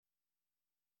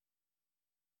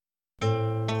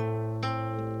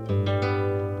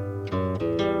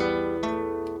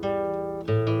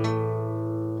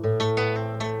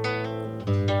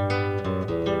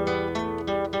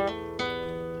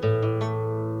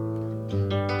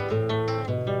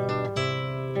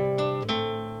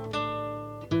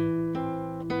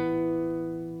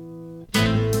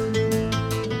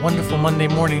Wonderful Monday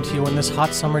morning to you on this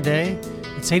hot summer day.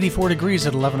 It's 84 degrees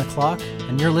at 11 o'clock,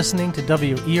 and you're listening to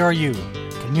WERU,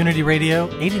 Community Radio,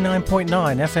 89.9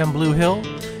 FM Blue Hill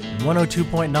and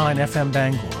 102.9 FM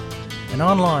Bangor, and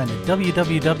online at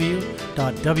www.weru.org.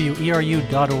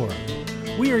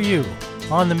 We are you,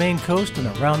 on the Maine coast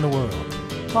and around the world.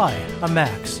 Hi, I'm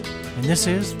Max, and this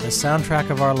is the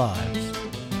soundtrack of our lives.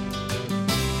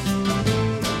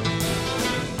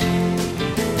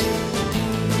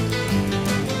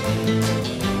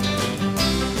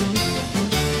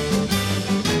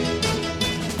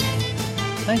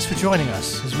 Thanks for joining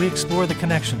us as we explore the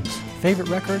connections, favorite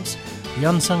records, the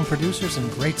unsung producers,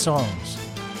 and great songs.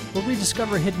 We'll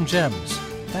rediscover hidden gems,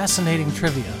 fascinating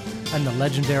trivia, and the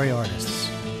legendary artists.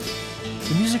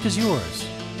 The music is yours.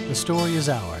 The story is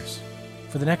ours.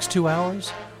 For the next 2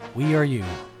 hours, we are you.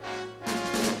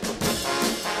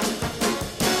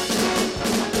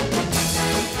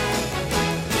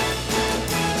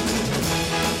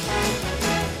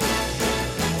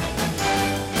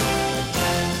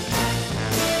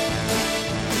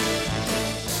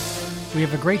 We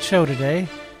have a great show today,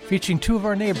 featuring two of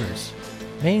our neighbors,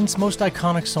 Maine's most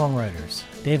iconic songwriters,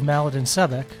 Dave Mallet and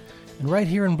Sebek, and right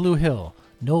here in Blue Hill,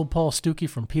 Noel Paul Stuckey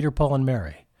from Peter, Paul and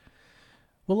Mary.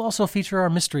 We'll also feature our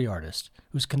mystery artist,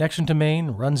 whose connection to Maine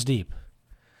runs deep.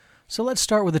 So let's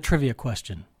start with a trivia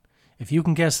question. If you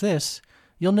can guess this,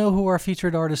 you'll know who our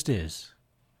featured artist is.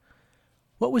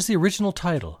 What was the original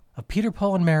title of Peter,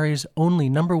 Paul and Mary's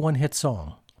only #1 hit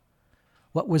song?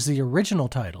 What was the original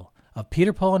title of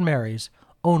Peter, Paul and Mary's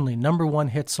only #1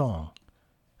 hit song?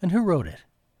 And who wrote it?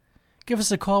 Give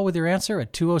us a call with your answer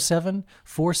at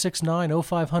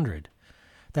 207-469-0500.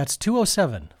 That's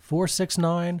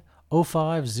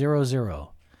 207-469-0500.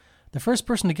 The first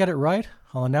person to get it right,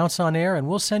 I'll announce on air, and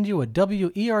we'll send you a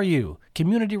WERU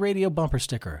Community Radio bumper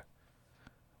sticker.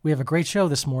 We have a great show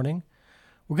this morning.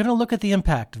 We're going to look at the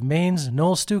impact of Maine's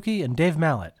Noel Stuckey and Dave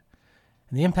Mallet,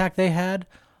 and the impact they had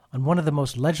on one of the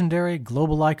most legendary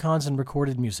global icons in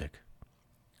recorded music.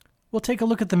 We'll take a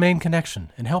look at the Maine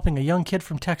connection in helping a young kid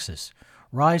from Texas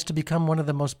rise to become one of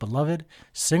the most beloved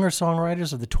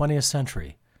singer-songwriters of the 20th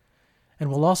century. And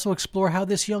we'll also explore how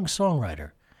this young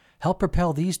songwriter helped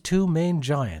propel these two Maine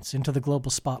giants into the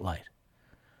global spotlight.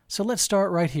 So let's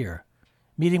start right here,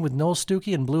 meeting with Noel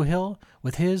Stuckey in Blue Hill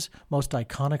with his most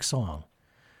iconic song.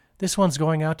 This one's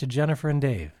going out to Jennifer and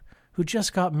Dave, who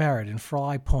just got married in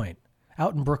Fry Point,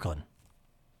 out in Brooklyn.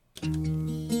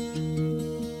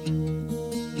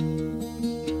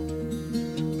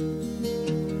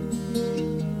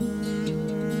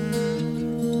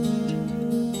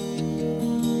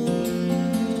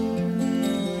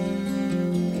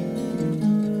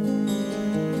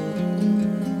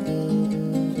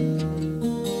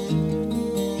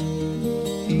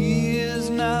 He is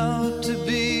now to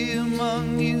be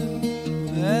among you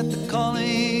at the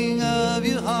calling of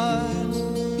your heart.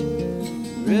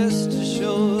 Rest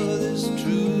assured this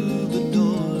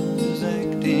troubadour is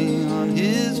acting on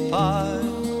his part.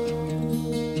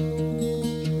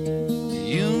 The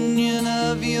union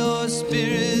of your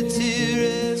spirits here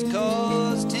has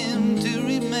caused him to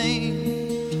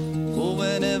remain. For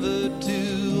whenever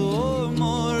two or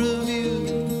more of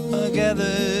you are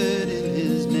gathered in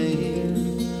his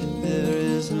name, there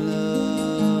is love.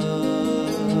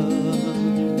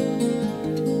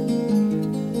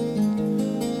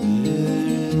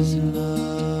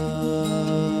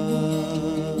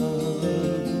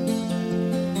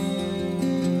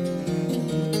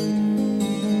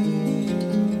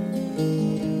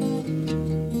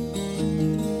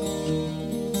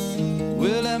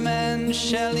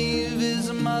 Shall leave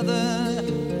his mother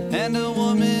and a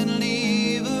woman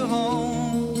leave her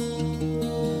home.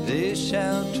 They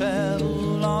shall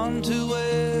travel on to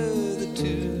where the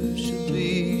two shall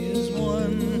be as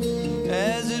one.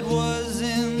 As it was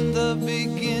in the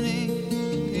beginning,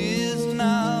 is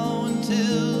now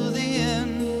until the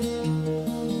end.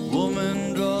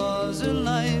 Woman draws her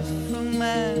life from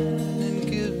man and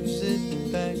gives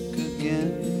it back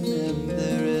again, and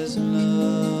there is love.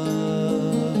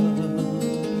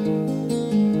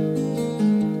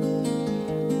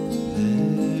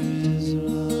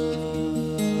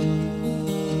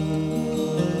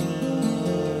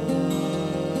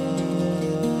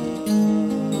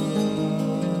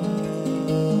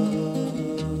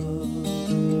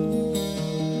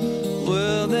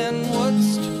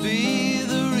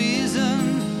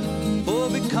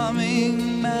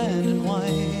 Man and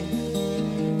wife,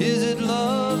 is it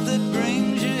love that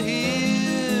brings you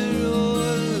here, or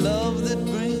love that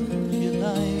brings you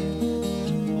life?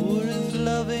 Or if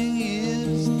loving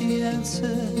is the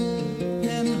answer,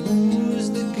 then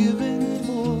who's the giving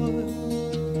for?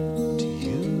 To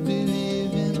you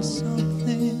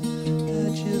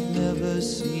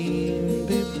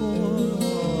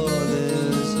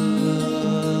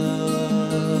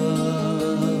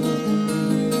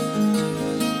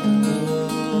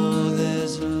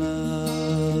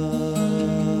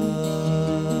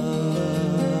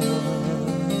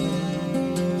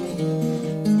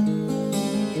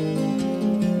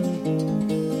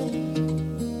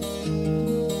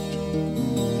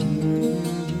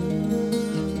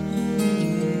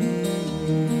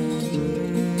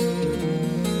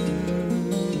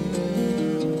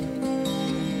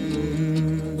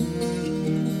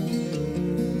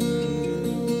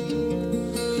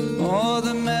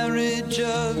much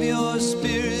of your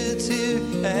spirits here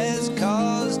has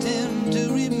caused him to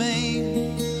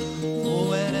remain. For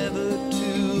whenever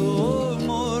two or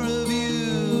more of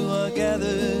you are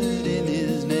gathered in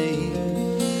his name,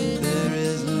 there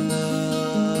is love.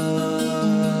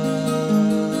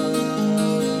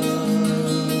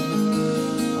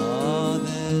 Oh,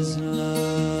 there's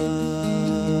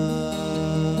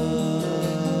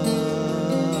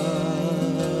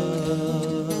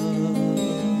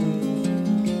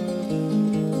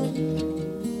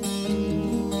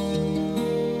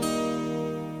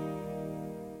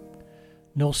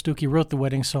Noel Stuckey wrote the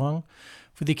wedding song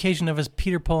for the occasion of his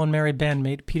Peter, Paul, and Mary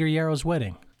bandmate Peter Yarrow's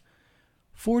wedding.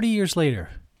 40 years later,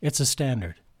 it's a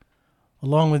standard,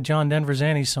 along with John Denver's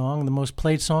Annie song, the most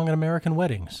played song at American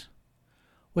weddings.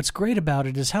 What's great about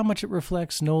it is how much it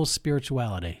reflects Noel's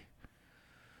spirituality.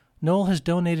 Noel has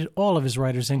donated all of his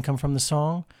writer's income from the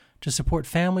song to support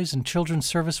families and children's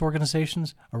service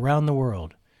organizations around the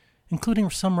world, including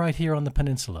some right here on the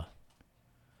peninsula.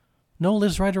 Noel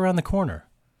lives right around the corner.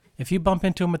 If you bump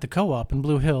into him at the co-op in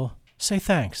Blue Hill, say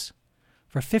thanks.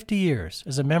 For 50 years,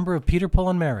 as a member of Peter, Paul,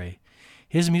 and Mary,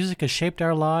 his music has shaped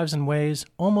our lives in ways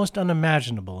almost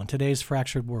unimaginable in today's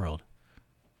fractured world.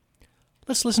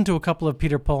 Let's listen to a couple of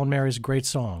Peter, Paul, and Mary's great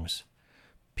songs.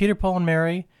 Peter, Paul, and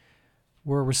Mary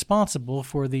were responsible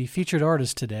for the featured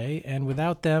artist today, and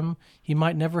without them, he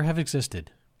might never have existed.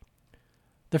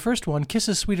 The first one,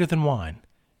 Kisses Sweeter Than Wine,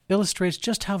 illustrates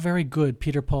just how very good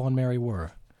Peter, Paul, and Mary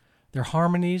were. Their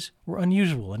harmonies were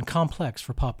unusual and complex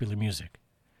for popular music.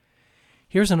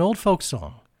 Here's an old folk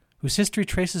song whose history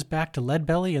traces back to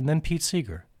Leadbelly and then Pete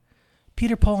Seeger.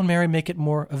 Peter, Paul, and Mary make it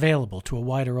more available to a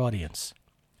wider audience.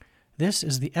 This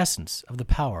is the essence of the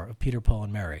power of Peter, Paul,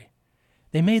 and Mary.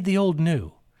 They made the old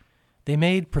new. They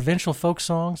made provincial folk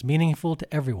songs meaningful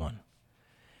to everyone.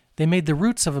 They made the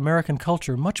roots of American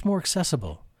culture much more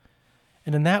accessible,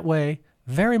 and in that way,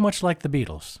 very much like the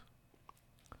Beatles.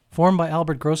 Formed by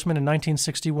Albert Grossman in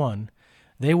 1961,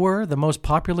 they were the most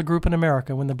popular group in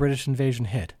America when the British invasion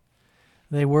hit.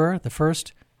 They were the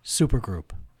first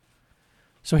supergroup.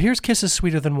 So here's Kisses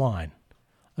Sweeter Than Wine,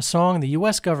 a song the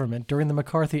U.S. government during the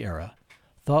McCarthy era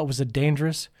thought was a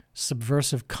dangerous,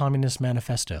 subversive communist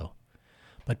manifesto.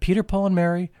 But Peter, Paul, and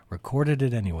Mary recorded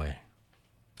it anyway.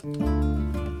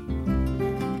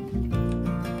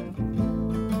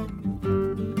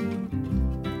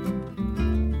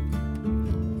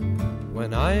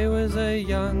 When I was a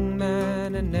young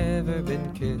man and never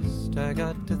been kissed, I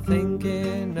got to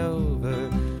thinking over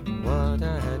what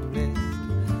I had missed.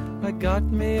 I got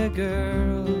me a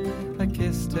girl, I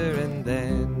kissed her and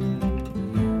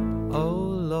then, oh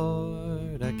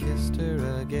Lord, I kissed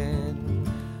her again.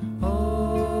 Oh,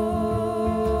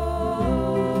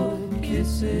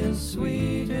 kisses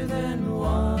sweeter than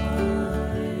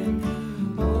wine.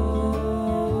 Oh,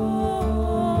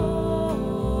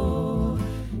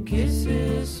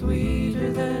 kisses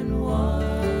sweeter than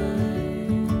wine.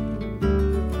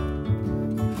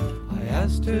 I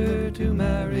asked her to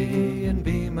marry and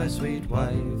be my sweet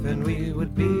wife, and we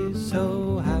would be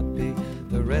so happy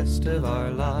the rest of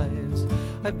our lives.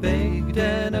 I begged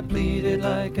and I pleaded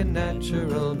like a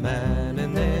natural man,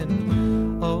 and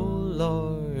then, oh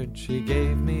Lord, she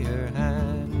gave me her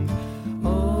hand.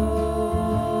 Oh,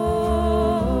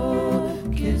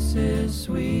 kisses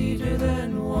sweeter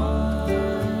than wine.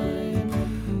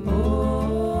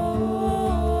 Oh,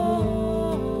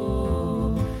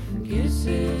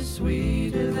 kisses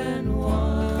sweeter than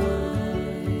wine.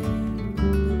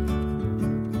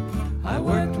 I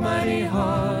worked mighty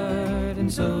hard,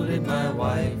 and so did my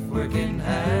wife, working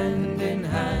hand in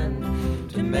hand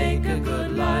to make a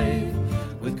good life.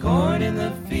 With corn in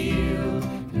the field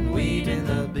and wheat in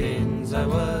the bins, I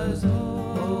was,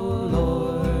 oh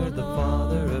Lord, the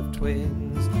father of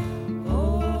twins.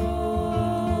 Oh,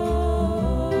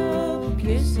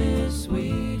 kisses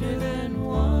sweeter than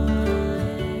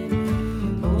wine.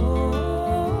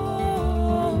 Oh,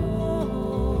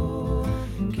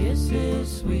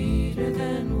 kisses sweeter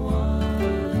than wine.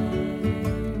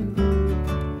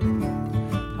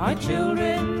 Our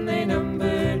children, they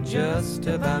numbered just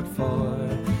about 4.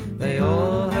 They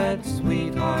all had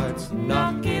sweethearts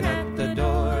knocking at the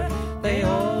door. They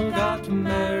all got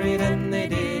married and they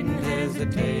didn't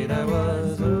hesitate. I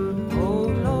was,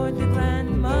 oh Lord, the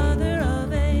grandmother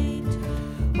of 8.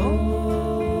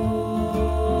 Oh,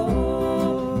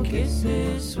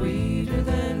 kisses sweeter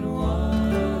than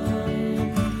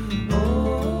wine.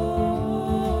 Oh,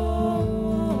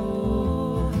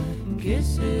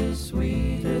 kisses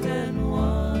sweeter than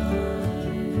wine.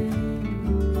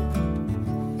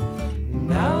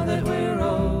 Now that we're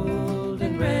old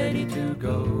and ready to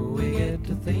go, we get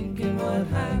to thinking what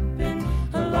happened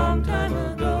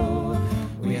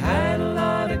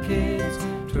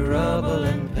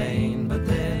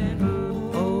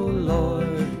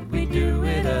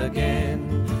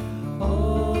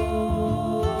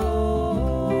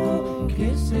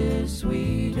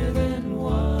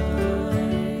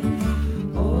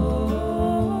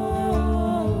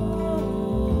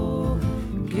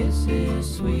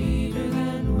was sweeter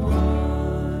than wine.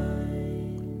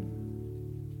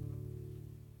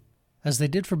 As they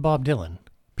did for Bob Dylan,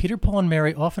 Peter, Paul, and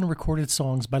Mary often recorded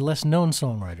songs by less-known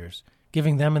songwriters,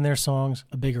 giving them and their songs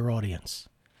a bigger audience.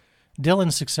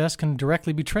 Dylan's success can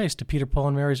directly be traced to Peter, Paul,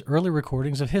 and Mary's early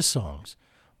recordings of his songs,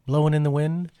 Blowin' in the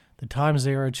Wind, The Times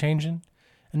They Are A-Changin',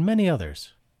 and many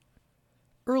others.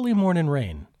 Early Mornin'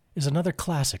 Rain is another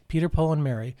classic Peter, Paul, and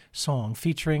Mary song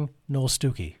featuring Noel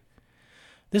Stookey.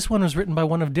 This one was written by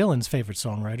one of Dylan's favorite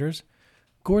songwriters,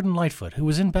 Gordon Lightfoot, who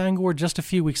was in Bangor just a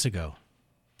few weeks ago.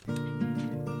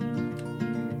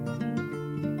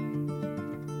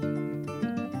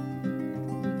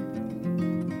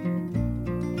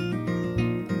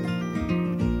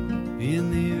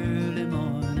 In the early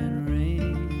morning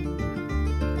rain,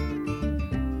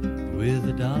 with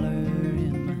a dollar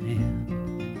in my hand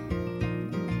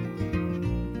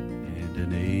and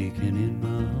an aching in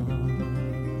my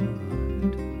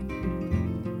heart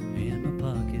and my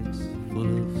pockets full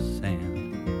of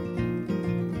sand,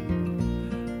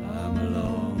 I'm a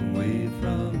long way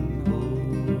from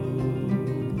home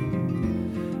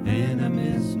and I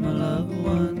miss my loved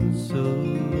ones so.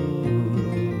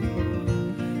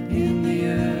 In the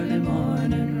early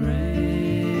morning rain,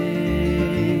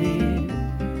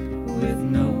 with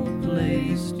no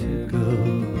place to go,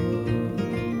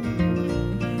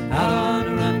 out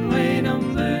on runway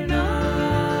number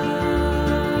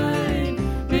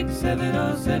 9, big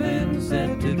 707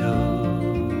 set to go.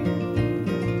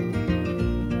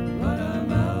 But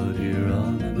I'm out here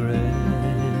on the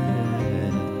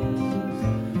grass,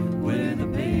 where the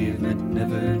pavement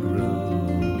never grows.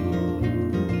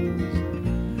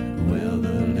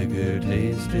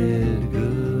 Tasted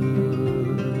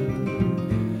good,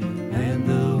 and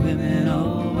the women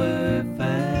all were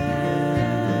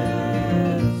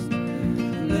fast.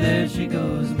 There she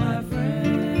goes, my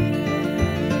friend,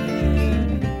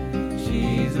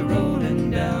 she's a-rolling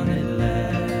down at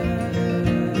last.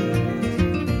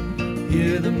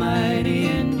 Hear the mighty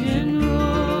engine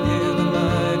roar, hear the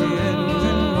mighty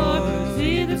engine roar.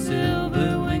 See the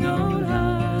silver wing on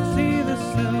high, see the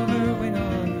silver wing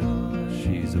on high.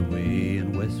 She's away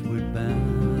and westward bound,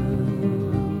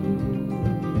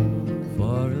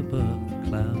 far above the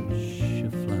clouds she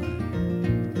flying,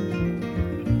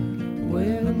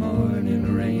 where the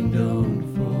morning rain don't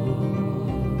fall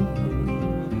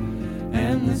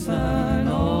and the sun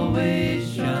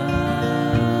always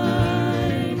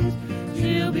shines.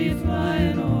 She'll be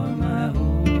flying o'er my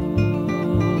home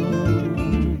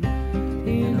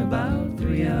in about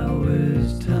 3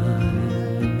 hours' time.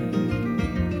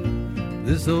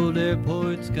 This old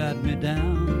airport's got me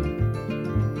down.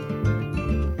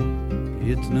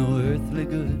 It's no earthly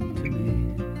good to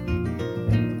me,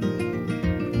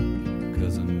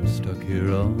 'cause I'm stuck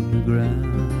here on the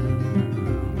ground,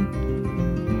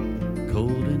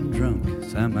 cold and drunk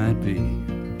as I might be.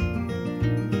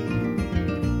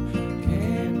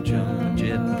 Can't jump a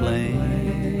jet plane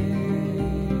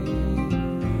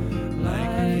like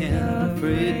I can a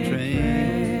freight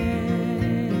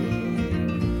train,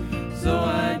 so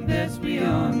I'd best be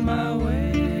on my way.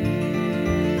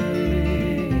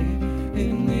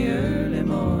 In the early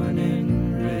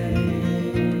morning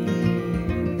rain,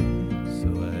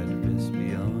 so I'd best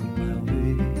be on my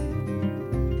way.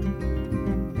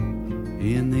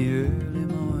 In the early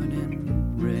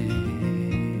morning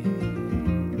rain.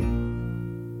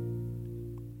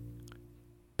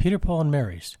 Peter, Paul, and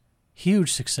Mary's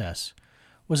huge success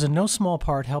was in no small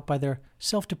part helped by their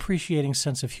self-depreciating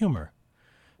sense of humor,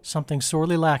 something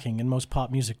sorely lacking in most pop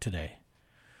music today.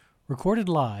 Recorded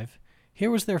live, here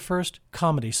was their first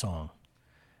comedy song.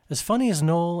 As funny as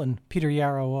Noel and Peter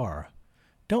Yarrow are,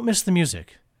 don't miss the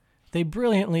music. They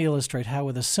brilliantly illustrate how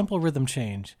with a simple rhythm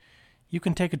change, you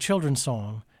can take a children's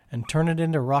song and turn it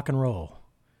into rock and roll.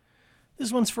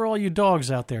 This one's for all you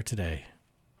dogs out there today.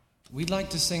 We'd like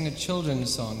to sing a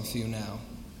children's song for you now.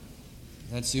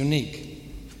 That's unique.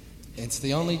 It's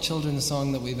the only children's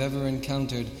song that we've ever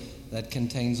encountered that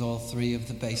contains all three of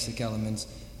the basic elements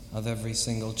of every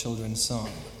single children's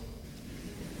song.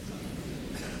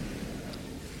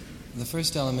 The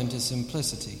first element is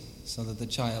simplicity, so that the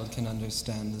child can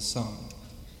understand the song.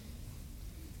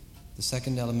 The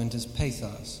second element is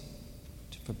pathos,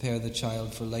 to prepare the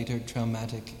child for later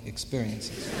traumatic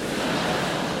experiences.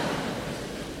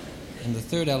 And the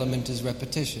third element is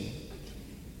repetition,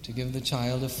 to give the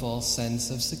child a false sense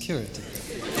of security.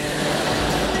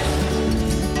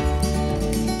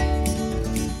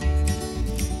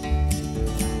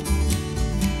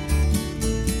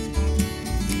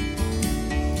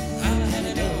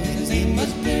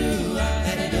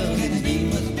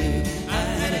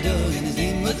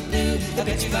 I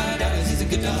bet you $5 is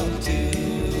could talk to,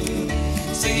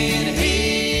 singing,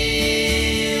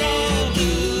 hey, all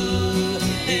blue,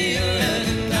 hey, you're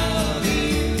a dog.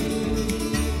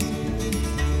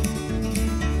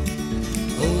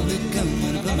 Oh, blue,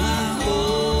 coming up on my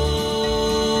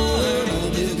horn. Oh,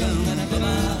 blue, coming up on my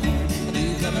horn.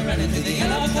 Blue, coming running through the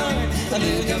yellow corn.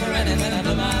 Blue, coming running up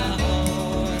on my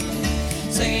horn.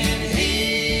 Singing,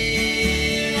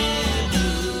 hey, all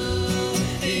blue,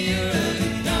 hey, you're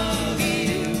a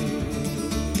doggy.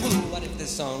 What if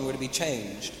this song were to be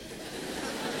changed?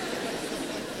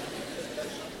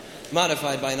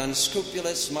 Modified by an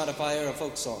unscrupulous modifier of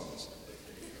folk songs,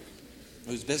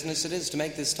 whose business it is to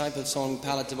make this type of song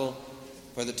palatable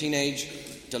for the teenage,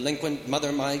 delinquent,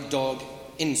 mother-my-dog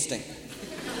instinct.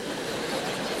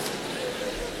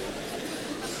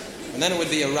 And then it would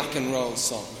be a rock and roll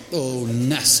song. Oh,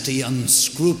 nasty,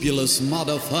 unscrupulous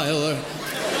modifier.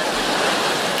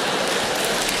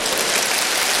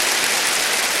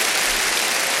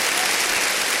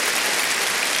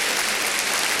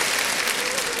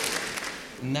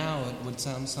 Now it would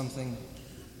sound something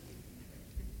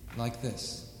like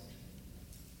this.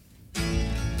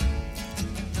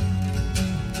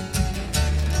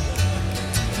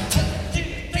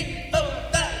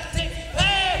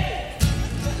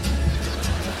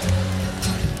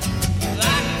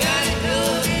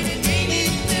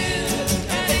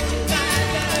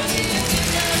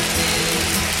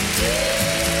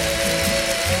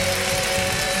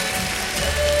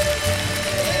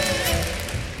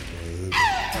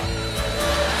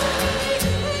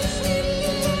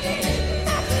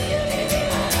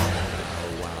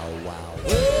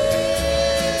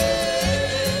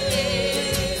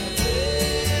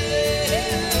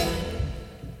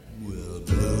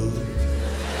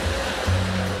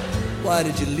 Why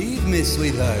did you leave me,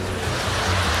 sweetheart?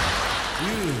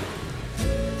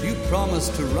 You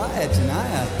promised to ride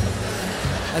tonight.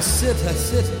 I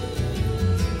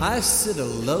sit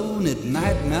alone at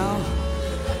night now,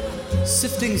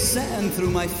 sifting sand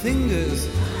through my fingers,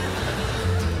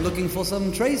 looking for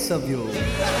some trace of you.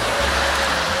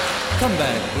 Come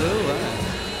back, Blue.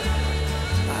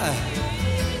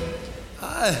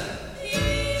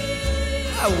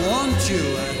 I want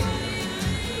you.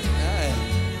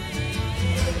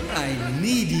 I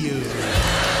need you.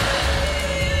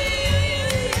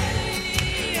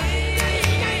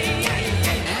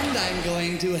 And I'm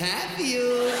going to have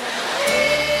you.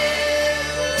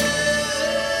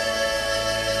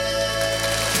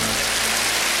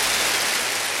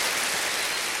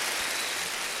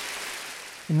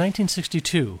 In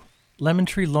 1962, Lemon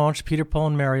Tree launched Peter, Paul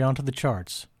and Mary onto the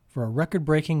charts for a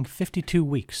record-breaking 52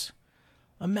 weeks.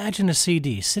 Imagine a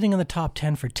CD sitting in the top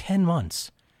 10 for 10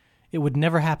 months. It would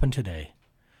never happen today.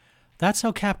 That's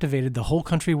how captivated the whole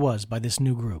country was by this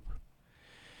new group.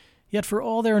 Yet for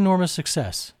all their enormous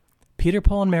success, Peter,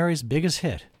 Paul and Mary's biggest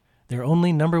hit, their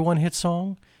only number one hit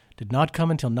song, did not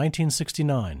come until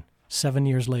 1969, 7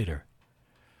 years later.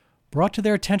 Brought to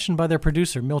their attention by their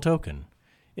producer, Milt Oken,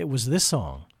 it was this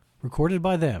song, recorded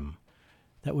by them,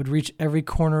 that would reach every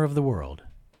corner of the world.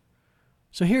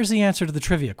 So here's the answer to the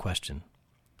trivia question.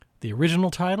 The original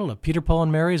title of Peter, Paul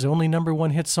and Mary's only number one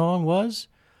hit song was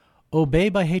Oh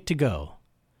Babe, I Hate to Go.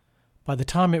 By the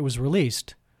time it was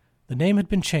released, the name had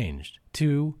been changed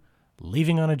to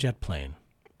Leaving on a Jet Plane.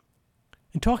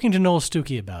 In talking to Noel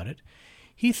Stookey about it,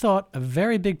 he thought a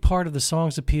very big part of the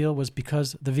song's appeal was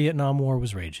because the Vietnam War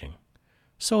was raging.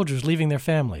 Soldiers leaving their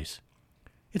families.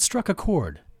 It struck a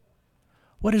chord.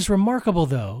 What is remarkable,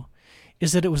 though,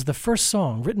 is that it was the first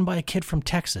song written by a kid from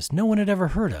Texas no one had ever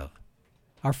heard of,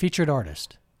 our featured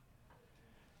artist.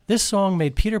 This song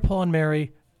made Peter, Paul, and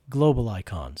Mary global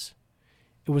icons.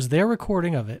 It was their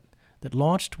recording of it that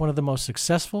launched one of the most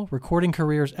successful recording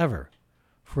careers ever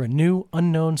for a new,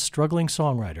 unknown, struggling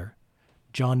songwriter,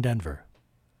 John Denver.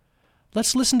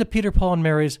 Let's listen to Peter, Paul, and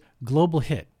Mary's global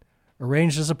hit,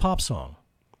 arranged as a pop song,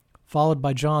 followed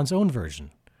by John's own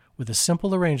version, with a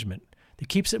simple arrangement that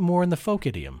keeps it more in the folk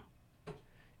idiom.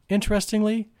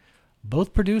 Interestingly,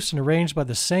 both produced and arranged by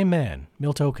the same man,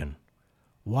 Milt Oken.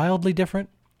 Wildly different,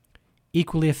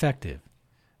 equally effective.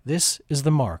 This is the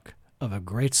mark of a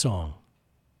great song.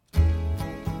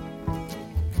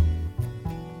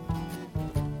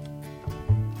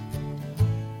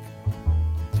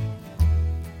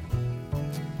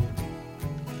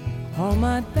 All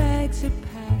my bags are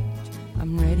packed,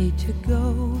 I'm ready to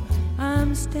go.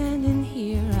 I'm standing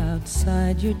here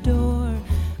outside your door.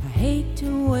 I hate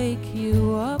to wake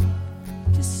you up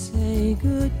to say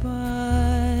goodbye,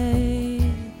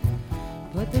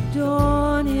 but the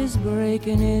dawn is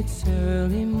breaking, it's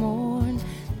early morn.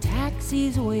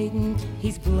 Taxi's waiting,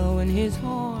 he's blowing his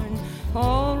horn.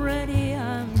 Already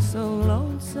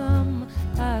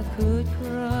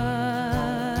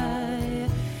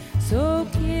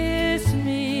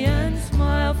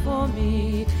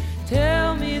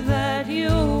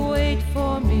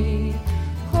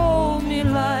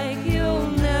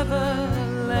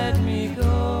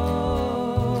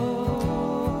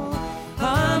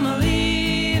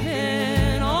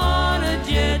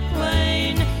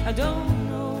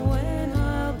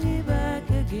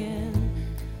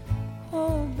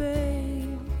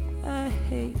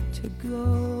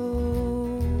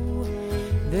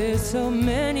There's so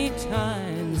many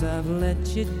times I've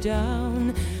let you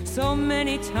down, so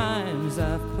many times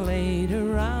I've played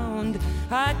around.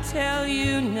 I tell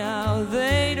you now,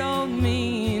 they don't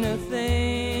mean a thing.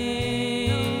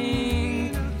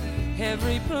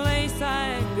 Every place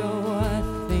I go, I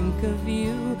think of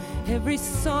you. Every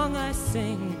song I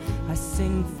sing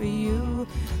for you.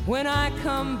 When I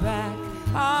come back,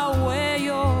 I'll wear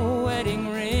your wedding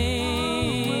ring.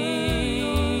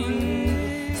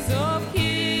 So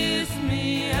kiss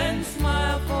me and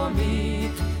smile for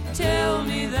me. Tell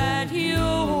me that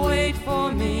you'll wait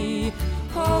for me.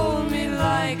 Hold me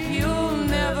like you'll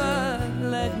never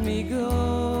let me go.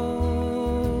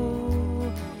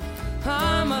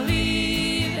 I'm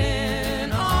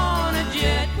a-leaving on a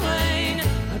jet plane.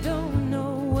 I don't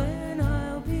know when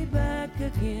I'll be back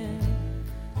again.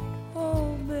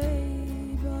 Oh,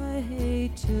 babe, I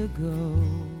hate to go.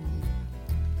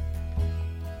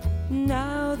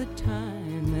 Now the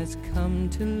time has come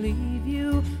to leave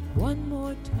you. One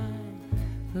more time,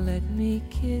 let me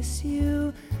kiss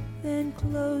you. Then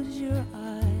close your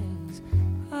eyes,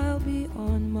 I'll be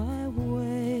on my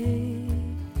way.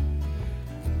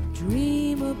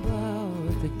 Dream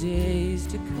about the days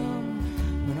to come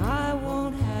when I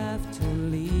won't have to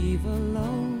leave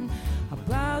alone.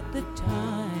 About the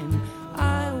time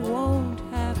I won't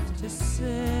have to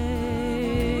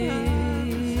say.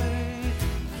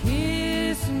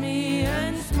 Kiss me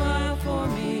and smile for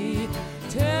me.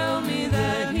 Tell me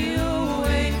that you'll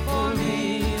wait for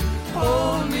me.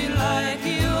 Hold me like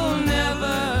you'll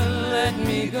never let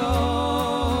me go.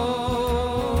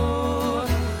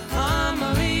 I'm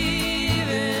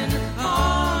leaving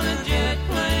on a jet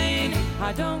plane.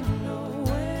 I don't know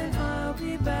when I'll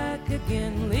be back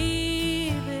again.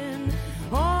 Leaving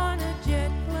on a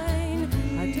jet plane.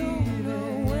 I don't know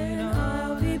when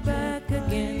I'll be back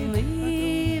again.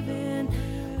 Leaving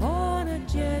on a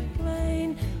jet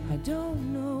plane. I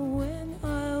don't know when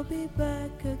I'll be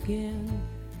back again.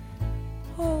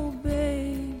 Oh,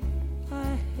 babe,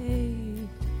 I hate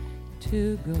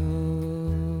to go.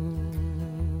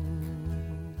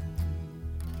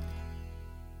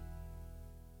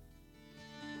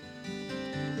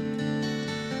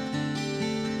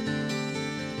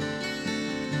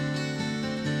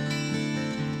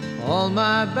 All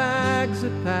my bags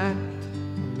are packed,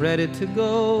 ready to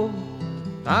go.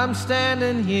 I'm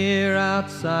standing here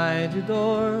outside your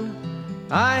door.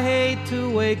 I hate to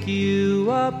wake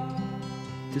you up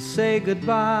to say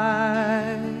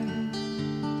goodbye,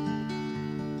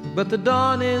 but the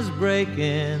dawn is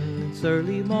breaking, it's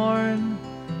early morn.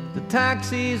 The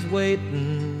taxi's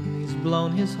waiting, he's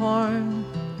blown his horn.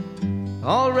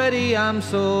 Already I'm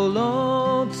so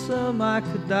lonesome I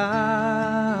could die.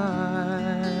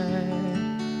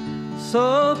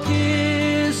 So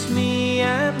kiss me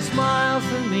and smile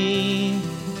for me.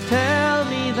 Tell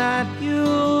me that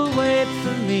you'll wait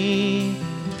for me.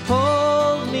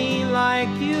 Hold me like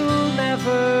you'll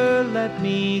never let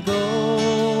me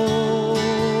go.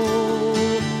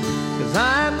 'Cause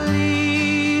I'm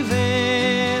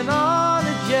leaving on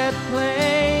a jet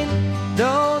plane.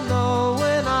 Don't know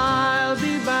when I'll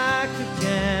be back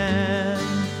again.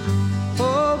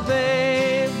 Oh,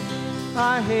 babe,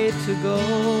 I hate to go.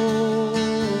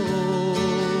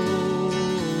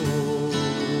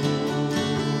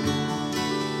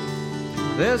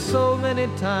 There's so many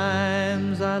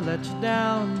times I let you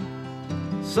down,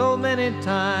 so many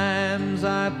times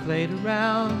I played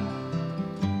around.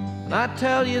 And I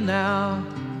tell you now,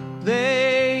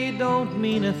 they don't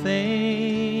mean a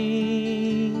thing.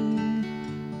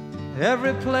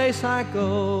 Every place I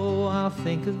go, I'll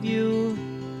think of you.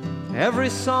 Every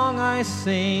song I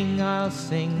sing, I'll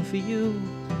sing for you.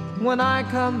 When I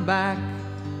come back,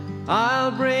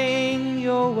 I'll bring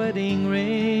your wedding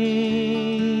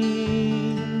ring.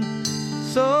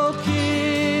 So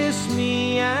kiss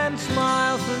me and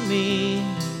smile for me.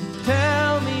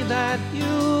 Tell me that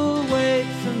you'll wait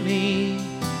for me.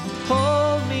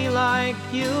 Hold me like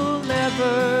you'll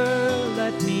never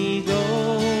let me go.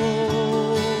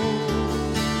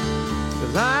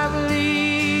 'Cause I'm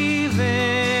leaving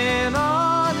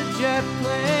on a jet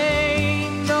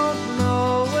plane. Don't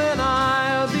know when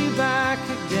I'll be back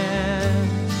again.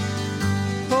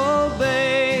 Oh,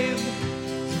 babe,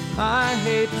 I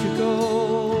hate to go.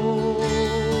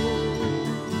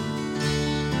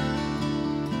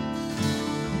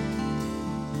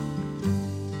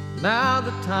 Now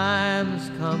the time's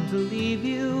come to leave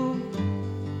you.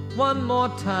 One more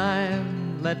time,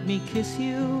 let me kiss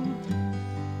you.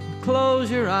 Close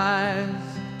your eyes,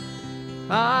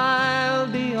 I'll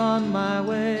be on my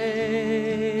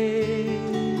way.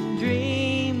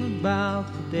 Dream about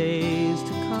the days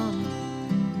to come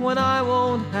when I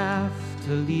won't have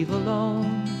to leave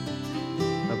alone,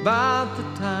 about the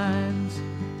times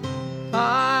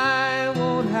I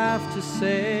won't have to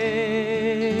say,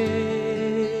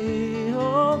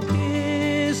 oh,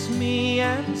 kiss me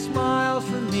and smile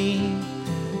for me,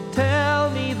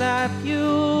 tell me that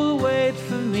you'll wait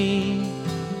for me,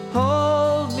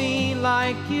 hold me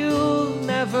like you'll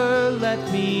never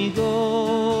let me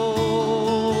go.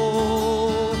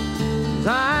 'Cause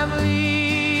I'm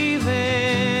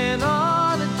leaving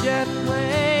on a jet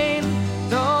plane,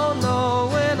 don't know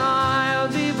when I'll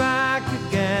be back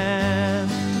again.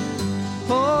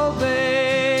 Oh,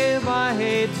 babe, I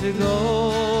hate to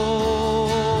go,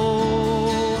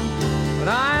 but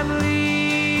I'm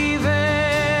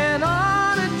leaving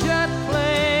on a jet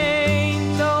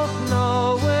plane, don't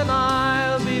know when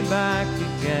I'll be back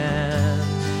again.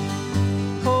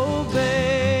 Oh,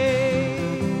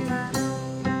 babe,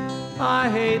 I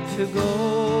hate to go.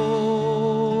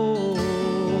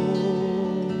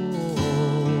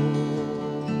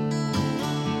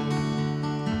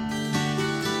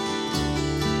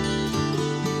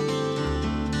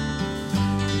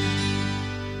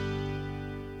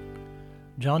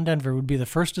 John Denver would be the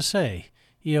first to say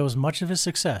he owes much of his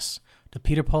success to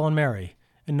Peter, Paul, and Mary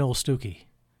and Noel Stookey.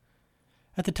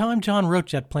 At the time John wrote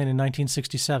Jet Plane in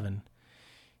 1967,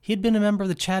 he had been a member of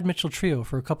the Chad Mitchell Trio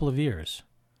for a couple of years.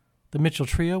 The Mitchell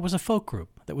Trio was a folk group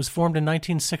that was formed in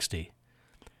 1960.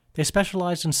 They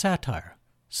specialized in satire,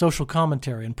 social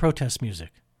commentary, and protest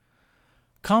music.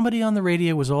 Comedy on the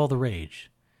radio was all the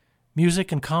rage.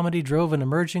 Music and comedy drove an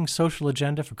emerging social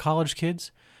agenda for college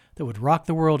kids that would rock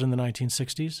the world in the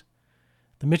 1960s.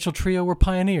 The Mitchell Trio were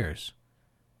pioneers.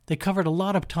 They covered a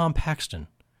lot of Tom Paxton,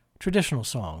 traditional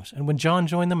songs, and when John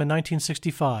joined them in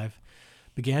 1965,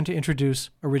 began to introduce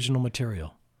original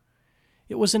material.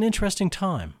 It was an interesting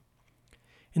time.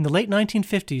 In the late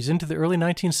 1950s into the early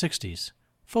 1960s,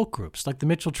 folk groups like the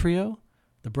Mitchell Trio,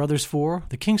 the Brothers Four,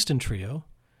 the Kingston Trio,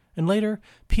 and later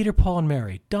Peter, Paul, and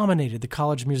Mary dominated the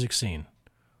college music scene.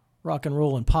 Rock and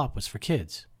roll and pop was for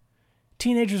kids.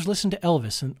 Teenagers listened to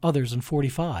Elvis and others on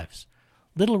 45s,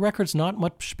 little records not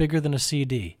much bigger than a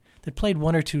CD that played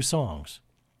one or two songs.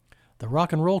 The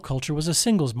rock and roll culture was a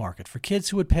singles market for kids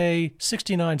who would pay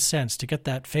 69 cents to get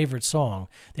that favorite song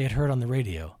they had heard on the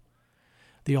radio.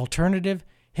 The alternative,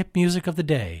 hip music of the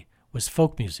day was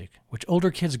folk music, which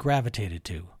older kids gravitated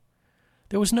to.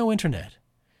 There was no internet.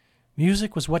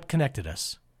 Music was what connected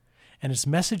us, and its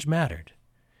message mattered.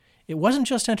 It wasn't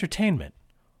just entertainment.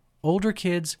 Older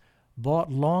kids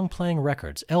bought long-playing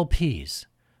records, LPs.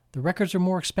 The records were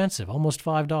more expensive, almost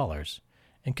 $5,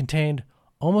 and contained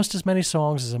almost as many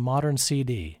songs as a modern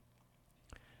CD.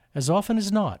 As often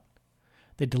as not,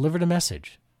 they delivered a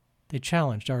message. They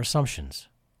challenged our assumptions.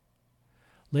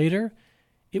 Later,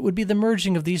 it would be the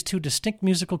merging of these two distinct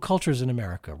musical cultures in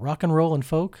America, rock and roll and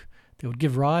folk, that would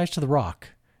give rise to the rock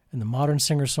and the modern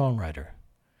singer-songwriter.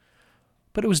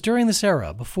 But it was during this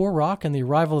era, before rock and the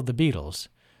arrival of the Beatles,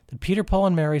 that Peter, Paul,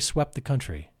 and Mary swept the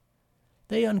country.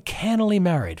 They uncannily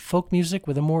married folk music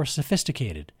with a more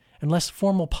sophisticated and less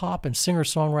formal pop and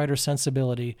singer-songwriter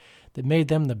sensibility that made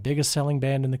them the biggest-selling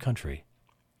band in the country.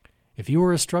 If you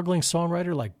were a struggling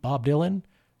songwriter like Bob Dylan,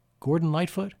 Gordon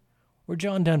Lightfoot, or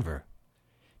John Denver,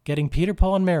 getting Peter,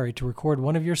 Paul, and Mary to record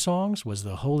one of your songs was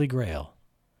the holy grail.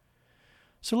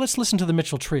 So let's listen to the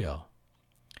Mitchell Trio.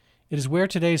 It is where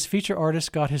today's feature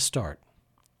artist got his start.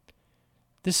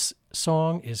 This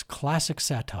song is classic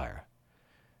satire.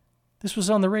 This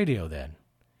was on the radio then.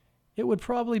 It would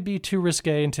probably be too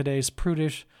risque in today's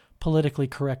prudish, politically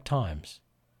correct times.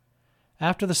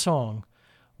 After the song,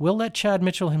 we'll let Chad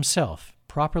Mitchell himself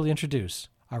properly introduce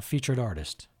our featured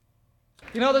artist.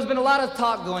 You know, there's been a lot of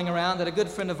talk going around that a good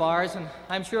friend of ours, and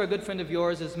I'm sure a good friend of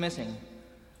yours, is missing.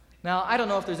 Now, I don't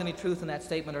know if there's any truth in that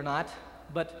statement or not,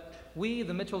 but we,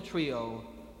 the Mitchell Trio,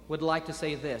 would like to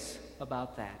say this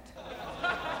about that.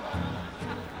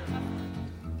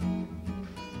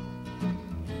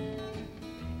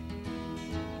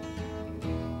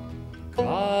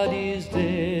 God is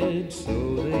dead,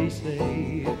 so they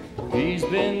say. He's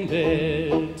been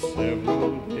dead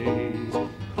several days.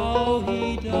 How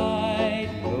he died,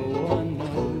 no one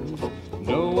knows.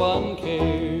 No one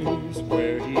cares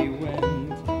where he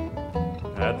went.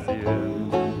 At the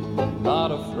end,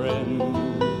 not a friend.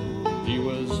 He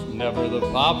was never the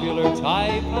popular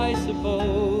type, I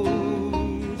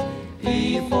suppose.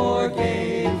 He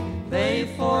forgave,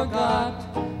 they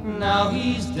forgot, now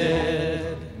he's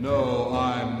dead. No,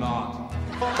 I'm not.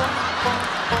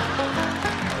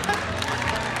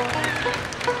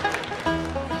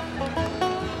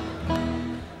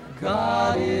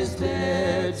 God is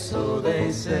dead, so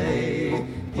they say.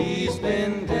 He's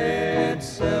been dead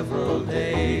several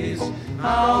days.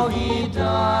 How he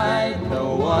died,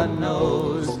 no one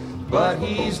knows, but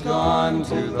he's gone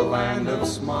to the land of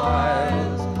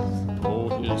smiles. Oh,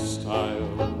 his style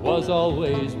was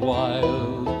always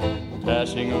wild,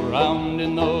 dashing around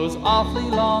in those awfully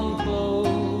long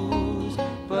clothes.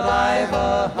 But I've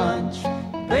a hunch,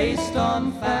 based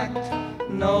on fact,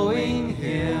 knowing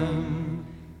him,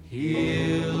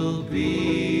 he'll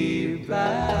be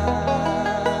back.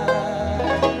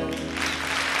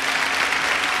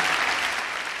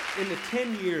 In the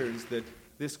 10 years that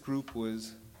this group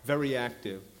was very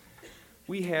active,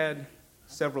 we had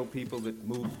several people that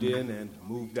moved in and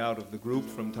moved out of the group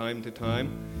from time to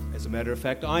time. As a matter of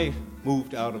fact, I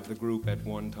moved out of the group at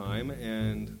one time,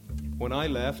 and when I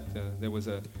left, there was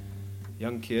a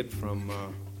young kid from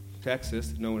Texas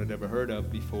that no one had ever heard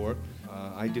of before.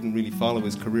 I didn't really follow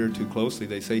his career too closely.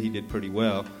 They say he did pretty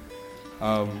well.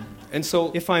 And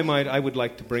so, if I might, I would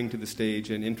like to bring to the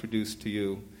stage and introduce to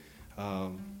you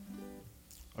a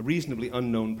reasonably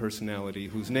unknown personality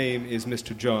whose name is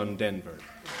Mr. John Denver.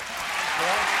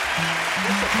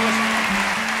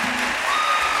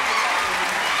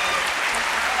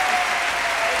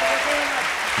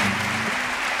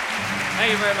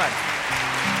 Thank you very much.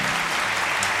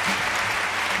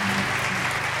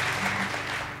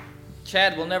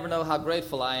 Chad will never know how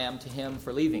grateful I am to him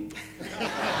for leaving.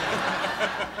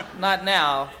 Not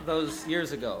now, those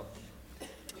years ago.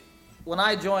 When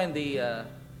I joined the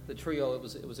trio, it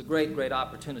was a great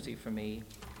opportunity for me.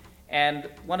 And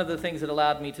one of the things it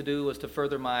allowed me to do was to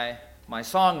further my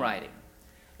songwriting.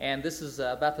 And this is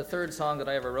about the third song that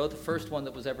I ever wrote, the first one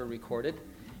that was ever recorded.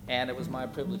 And it was my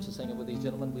privilege to sing it with these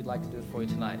gentlemen. We'd like to do it for you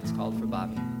tonight. It's called For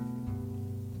Bobby.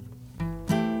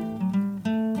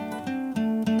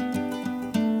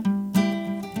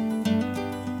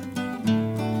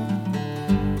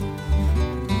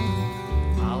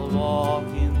 I'll walk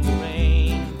in the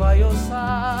rain by your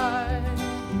side.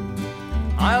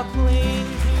 I'll cling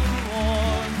to the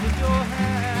warmth of your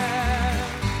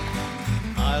hand.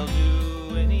 I'll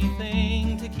do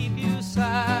anything to keep you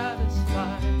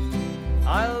satisfied.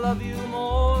 I love you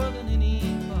more than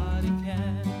anybody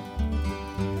can.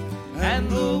 And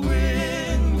the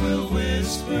wind will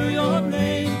whisper your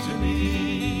name to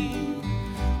me.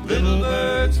 Little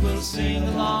birds will sing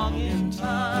along in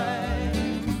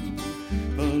time.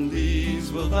 The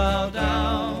leaves will bow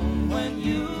down when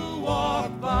you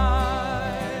walk by.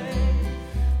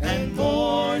 And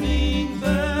morning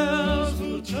bells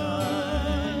will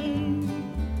chime.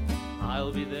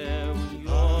 I'll be there when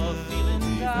you're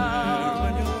feeling down.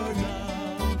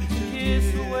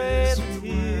 Kiss away the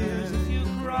tears if you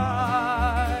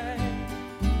cry.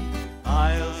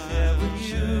 I'll share with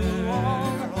you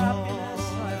all the happiness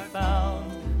I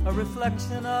found, a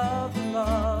reflection of the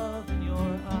love in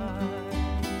your eyes.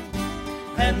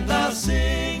 And I'll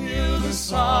sing you the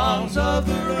songs of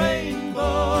the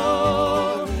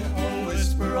rainbow, a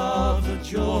whisper of the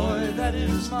joy that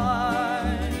is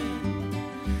mine.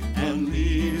 And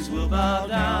leaves will bow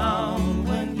down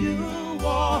when you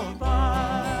walk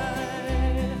by,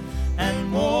 and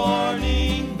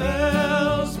morning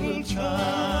bells will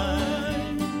chime.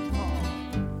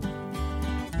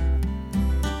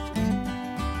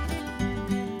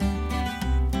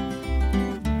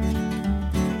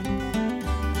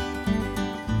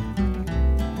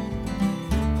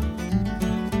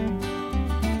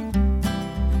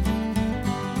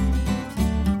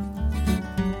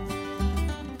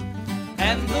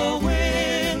 And the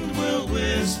wind will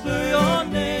whisper your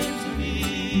name to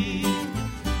me.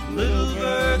 Little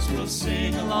birds will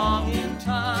sing along in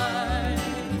time.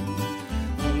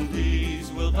 The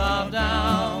leaves will bow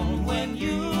down when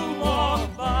you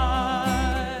walk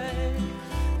by.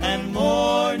 And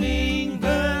morning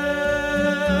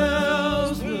bells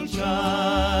will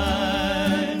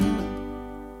chime.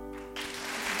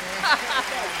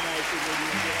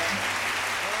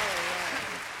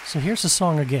 So here's the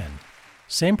song again.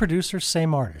 Same producer,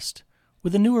 same artist,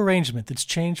 with a new arrangement that's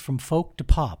changed from folk to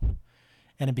pop,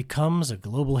 and it becomes a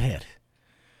global hit.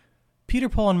 Peter,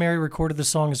 Paul, and Mary recorded the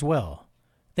song as well.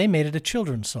 They made it a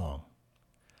children's song.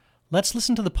 Let's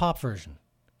listen to the pop version.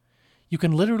 You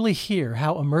can literally hear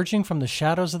how, emerging from the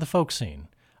shadows of the folk scene,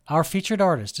 our featured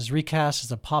artist is recast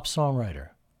as a pop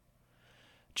songwriter.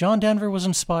 John Denver was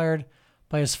inspired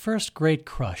by his first great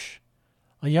crush,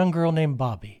 a young girl named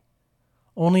Bobby.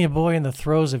 Only a boy in the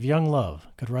throes of young love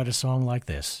could write a song like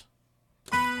this.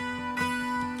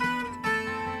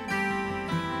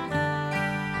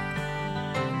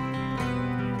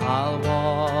 I'll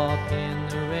walk in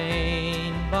the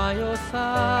rain by your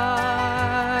side.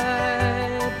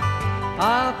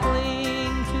 I'll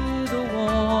cling to the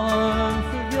warmth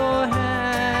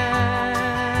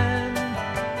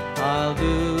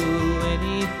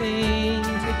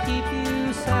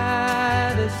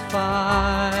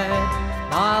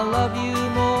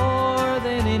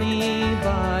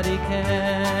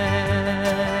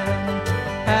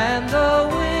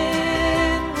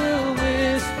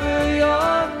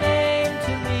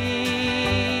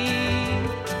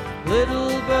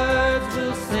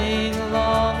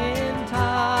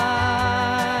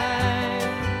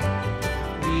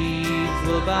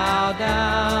bow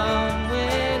down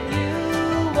when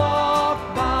you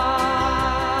walk by,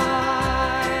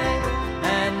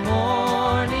 and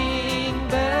morning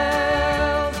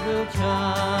bells will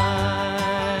chime.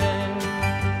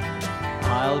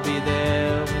 I'll be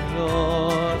there when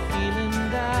you're feeling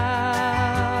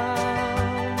down,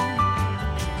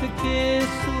 to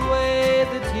kiss away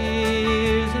the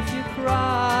tears if you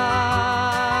cry.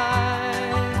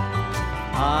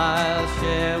 I'll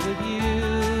share with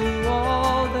you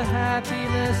all the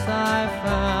happiness I've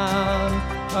found,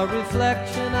 a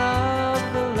reflection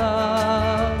of the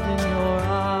love in your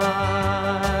eyes.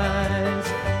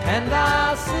 And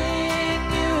I'll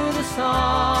sing you the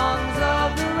songs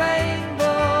of the rainbow,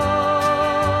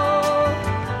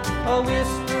 a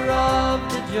whisper of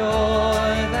the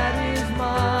joy that is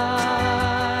mine.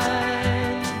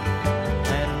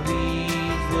 And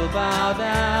weeds will bow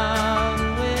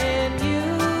down when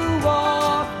you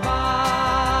walk by,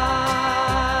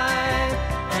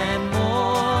 and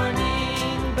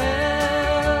morning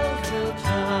bells will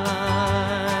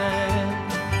chime.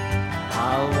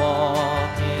 I'll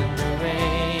walk in the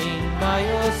rain by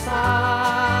your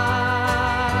side.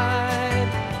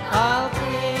 I'll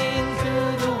cling to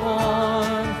the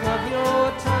warmth of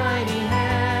your tiny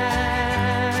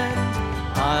hand.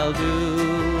 I'll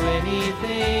do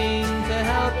anything to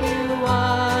help you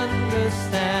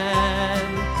understand,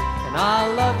 and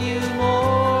I'll love you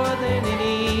more than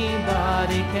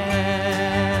anybody can.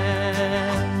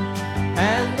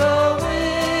 And the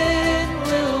wind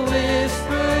will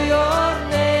whisper your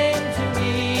name to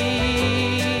me,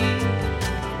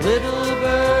 little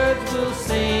birds will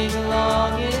sing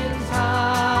along in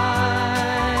time.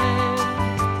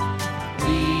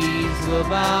 Leaves will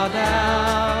bow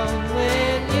down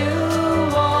when you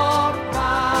walk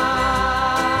by,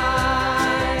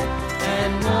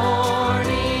 and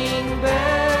morning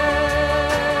bells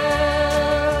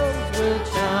will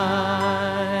chime.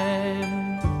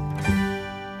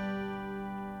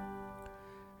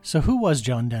 So who was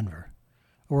John Denver?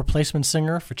 A replacement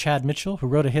singer for Chad Mitchell who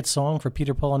wrote a hit song for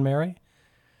Peter, Paul, and Mary?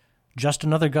 Just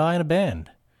another guy in a band.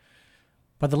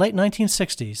 By the late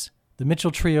 1960s, the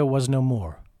Mitchell Trio was no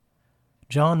more.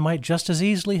 John might just as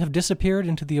easily have disappeared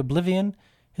into the oblivion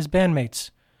his bandmates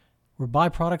were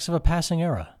byproducts of a passing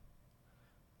era.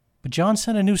 But John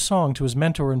sent a new song to his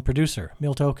mentor and producer,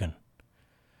 Milt Oken.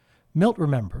 Milt,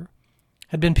 remember,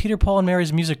 had been Peter, Paul, and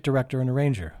Mary's music director and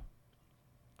arranger.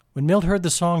 When Milt heard the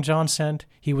song John sent,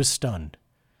 he was stunned.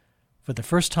 For the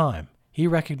first time, he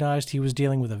recognized he was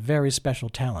dealing with a very special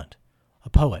talent, a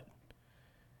poet.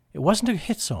 It wasn't a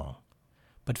hit song,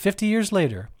 but 50 years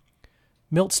later,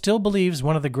 Milt still believes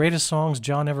one of the greatest songs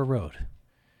John ever wrote.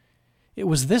 It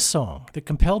was this song that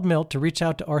compelled Milt to reach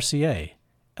out to RCA,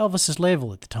 Elvis's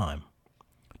label at the time,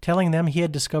 telling them he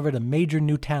had discovered a major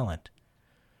new talent.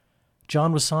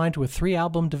 John was signed to a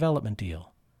 3-album development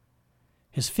deal.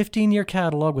 His 15-year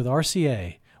catalog with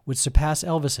RCA would surpass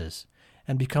Elvis's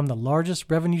and become the largest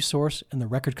revenue source in the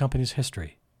record company's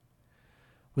history.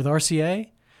 With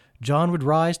RCA, John would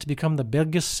rise to become the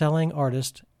biggest-selling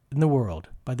artist in the world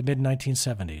by the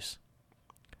mid-1970s.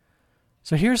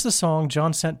 So here's the song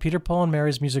John sent Peter, Paul, and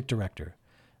Mary's music director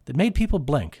that made people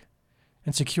blink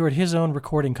and secured his own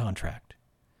recording contract.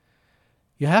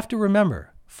 You have to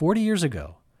remember, 40 years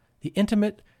ago, the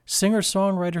intimate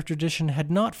singer-songwriter tradition had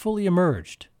not fully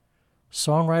emerged.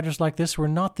 Songwriters like this were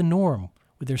not the norm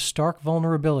with their stark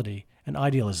vulnerability and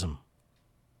idealism.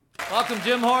 Welcome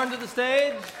Jim Horn to the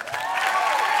stage.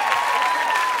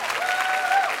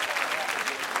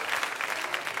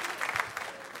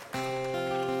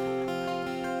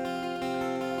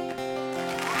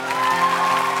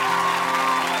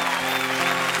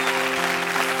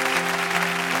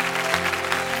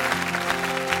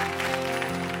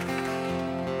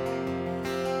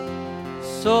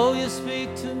 So you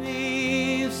speak to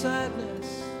me of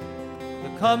sadness, the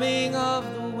coming of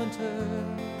the winter,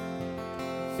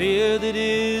 fear that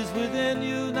is within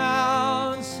you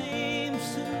now and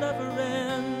seems to never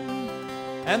end,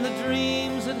 and the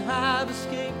dreams that have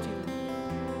escaped you,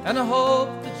 and the hope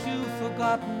that you've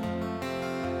forgotten.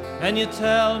 And you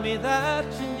tell me that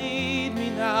you need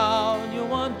me now, and you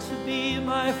want to be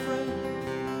my friend,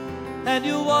 and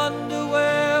you wonder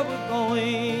where we're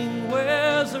going,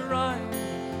 where's the rhyme,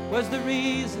 where's the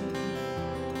reason,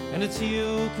 and it's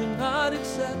you cannot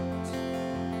accept.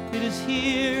 It is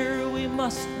here we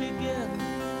must begin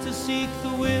to seek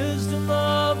the wisdom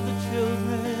of the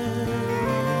children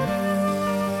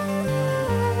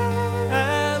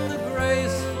and the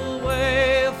graceful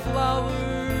way of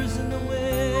flowers in the wind.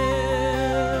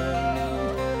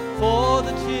 For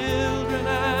the children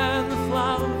and the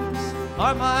flowers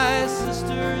are my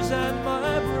sisters and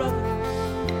my brothers,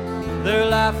 Their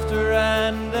laughter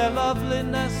and their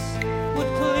loveliness would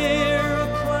clear a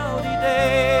cloudy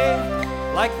day,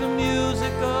 like the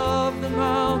music of the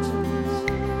mountains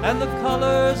and the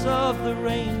colors of the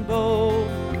rainbow.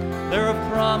 They're a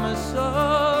promise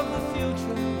of the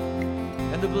future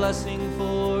and a blessing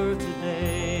for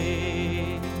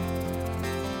today.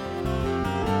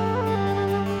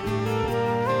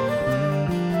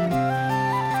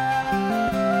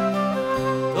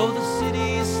 Though the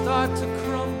cities start to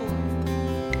crumble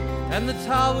and the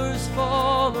towers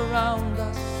fall around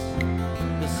us,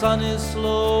 the sun is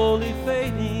slowly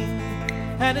fading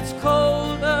and it's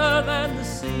colder than the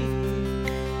sea.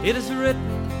 It is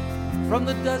written, from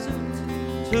the desert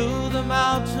to the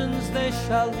mountains they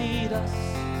shall lead us,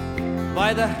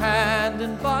 by the hand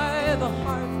and by the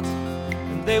heart,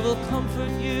 and they will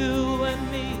comfort you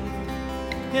and me.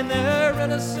 In their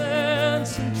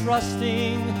innocence and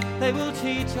trusting, they will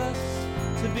teach us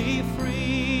to be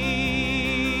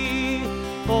free.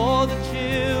 For the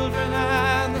children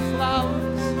and the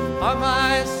flowers are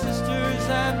my sisters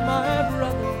and my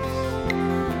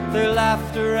brothers. Their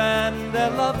laughter and their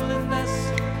loveliness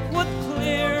would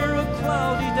clear a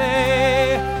cloudy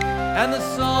day, and the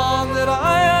song that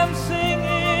I am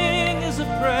singing is a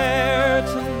prayer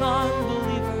to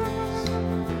non-believers.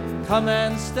 Come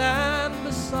and stand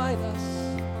beside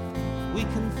us, we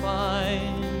can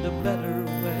find a better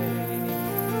way.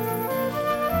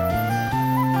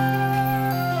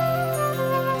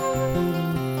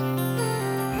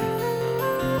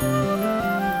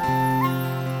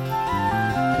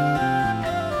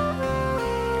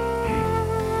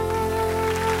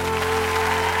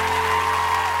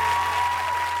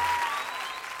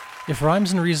 If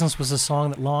Rhymes and Reasons was the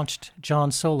song that launched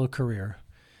John's solo career,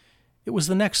 it was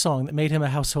the next song that made him a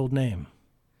household name.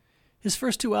 His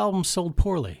first 2 albums sold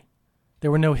poorly.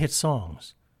 There were no hit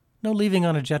songs, no Leaving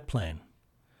on a Jet Plane.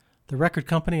 The record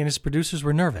company and his producers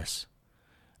were nervous.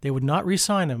 They would not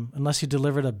re-sign him unless he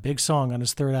delivered a big song on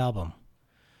his 3rd album.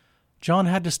 John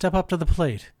had to step up to the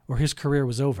plate or his career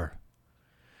was over.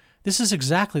 This is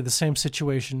exactly the same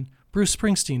situation Bruce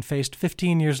Springsteen faced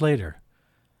 15 years later.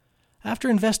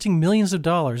 After investing millions of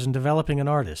dollars in developing an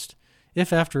artist,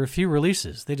 if after a few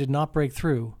releases they did not break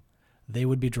through, they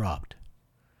would be dropped.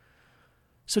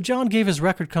 So John gave his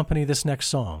record company this next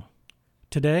song.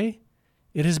 Today,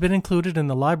 it has been included in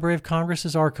the Library of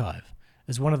Congress's archive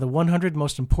as one of the 100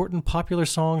 most important popular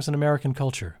songs in American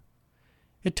culture.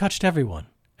 It touched everyone,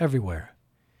 everywhere,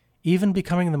 even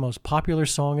becoming the most popular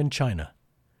song in China.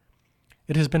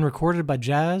 It has been recorded by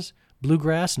jazz,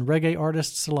 bluegrass, and reggae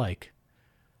artists alike,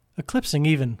 eclipsing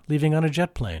even Leaving on a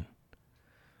Jet Plane.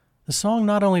 The song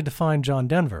not only defined John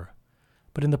Denver,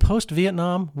 but in the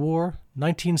post-Vietnam War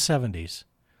 1970s,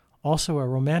 also a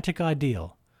romantic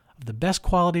ideal of the best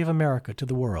quality of America to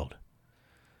the world.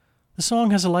 The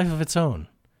song has a life of its own,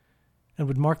 and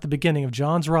would mark the beginning of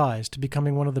John's rise to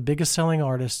becoming one of the biggest-selling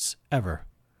artists ever.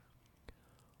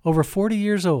 Over 40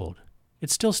 years old, it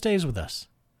still stays with us.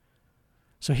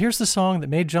 So here's the song that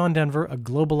made John Denver a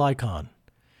global icon,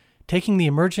 taking the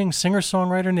emerging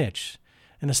singer-songwriter niche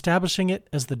and establishing it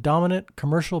as the dominant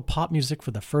commercial pop music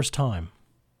for the first time.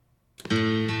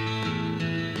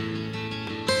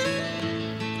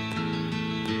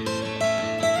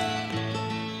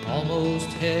 Almost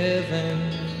heaven,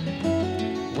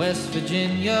 West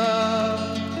Virginia,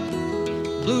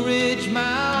 Blue Ridge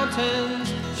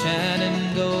Mountains,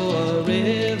 Shenandoah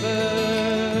River.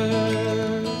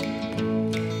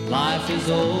 Life is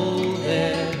old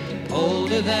there,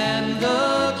 older than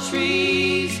the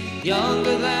trees,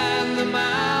 younger than the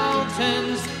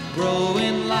mountains,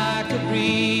 growing like a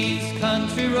breeze.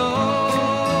 Country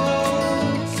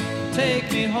roads,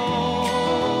 take me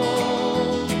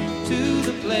home to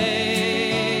the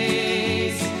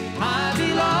place I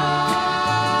belong.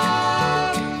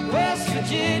 West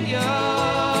Virginia,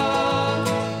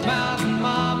 Mountain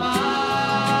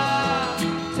Mama,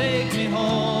 take me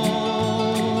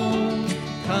home.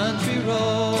 Country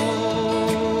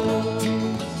roads,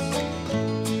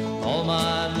 all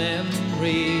my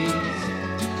memories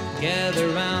gather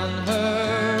round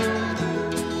her.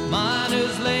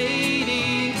 Miner's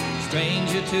lady,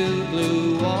 stranger to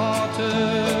blue water.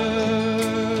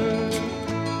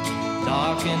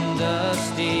 Dark and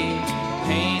dusty,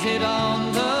 painted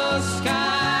on the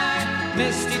sky.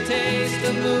 Misty taste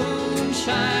of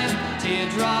moonshine,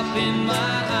 teardrop in my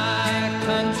eye.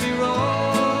 Country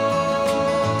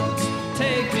roads,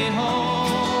 take me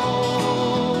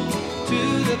home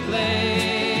to the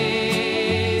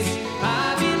place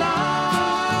I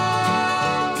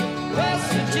belong.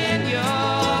 West Virginia,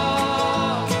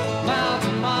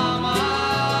 Mountain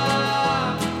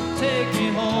Mama, take me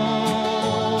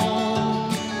home.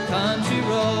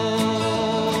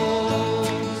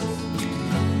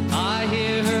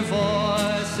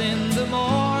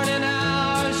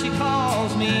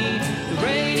 me. The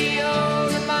radio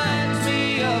reminds me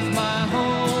of my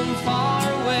home far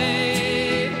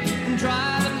away. And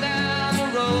driving down the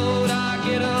road, I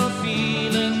get a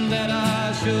feeling that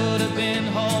I should have been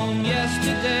home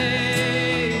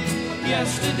yesterday.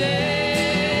 Yesterday,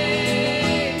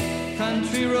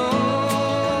 country roads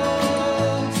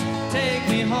take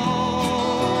me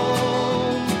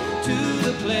home to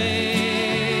the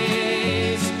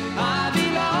place I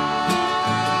belong.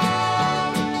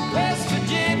 West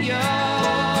Virginia,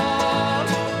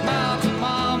 Mountain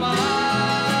Mama,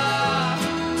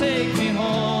 take me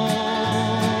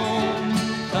home.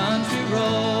 Country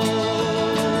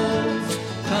roads,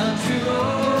 country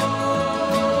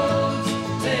roads,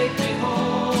 take me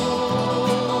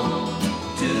home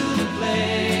to the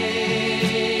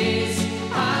place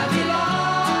I belong.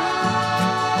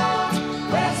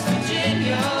 West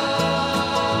Virginia,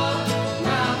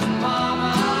 Mountain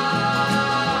Mama,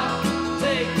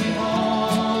 take me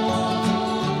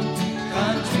home.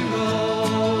 Country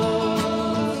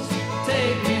roads,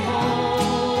 take me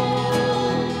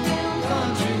home.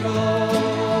 Country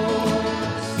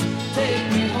roads, take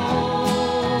me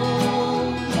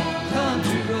home.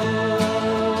 Country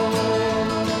roads.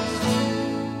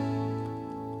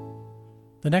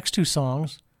 The next two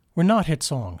songs were not hit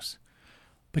songs,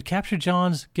 but captured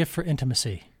John's gift for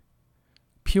intimacy.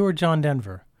 Pure John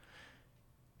Denver.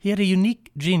 He had a unique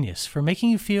genius for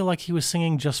making you feel like he was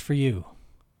singing just for you.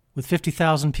 With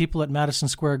 50,000 people at Madison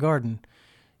Square Garden,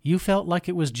 you felt like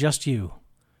it was just you.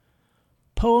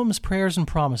 Poems, Prayers, and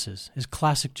Promises is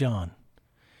classic John.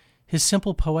 His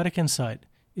simple poetic insight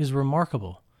is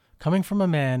remarkable, coming from a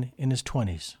man in his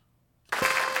 20s.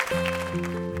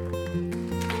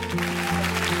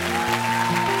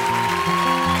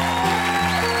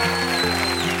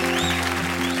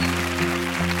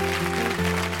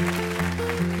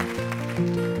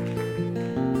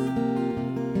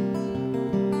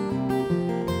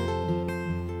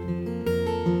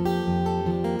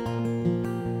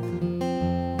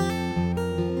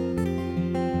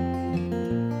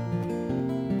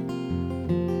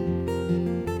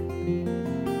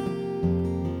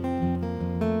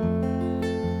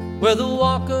 Where the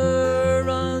Walker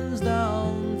runs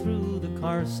down through the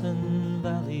Carson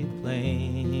Valley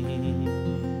plain,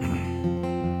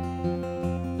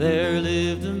 there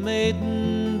lived a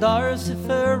maiden, Darcy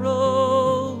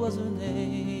Farrell was her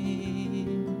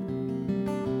name,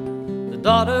 the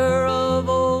daughter of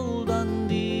old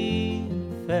Dundee,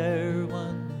 fair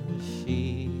one was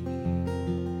she,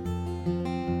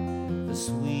 the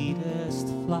sweetest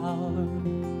flower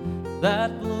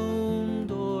that bloomed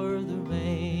o'er the range.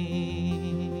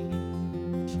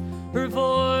 Her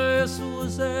voice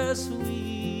was as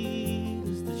sweet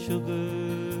as the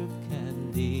sugar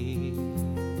candy.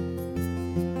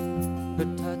 Her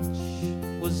touch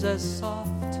was as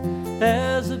soft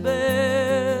as a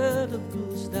bed of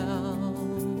goose down.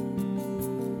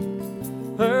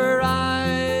 Her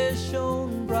eyes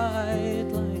shone bright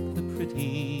like the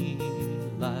pretty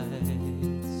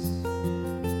lights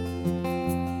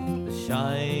that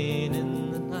shine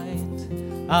in the night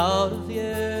out of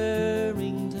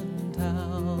Yerington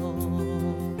town.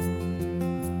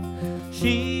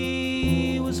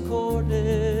 She was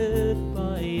courted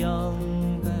by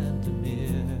young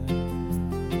Vandermeer.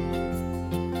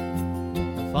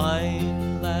 A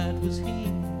fine lad was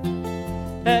he,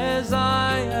 as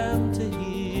I am to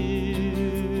hear.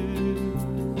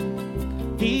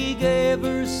 He gave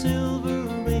her silver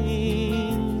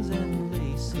rings and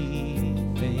lacy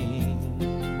things.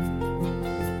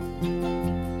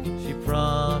 She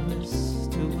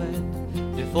promised to wed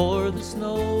before the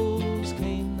snows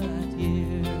came that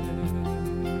year.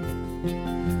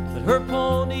 But her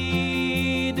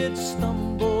pony did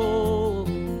stumble,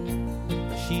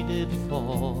 she did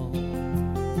fall.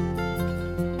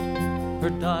 Her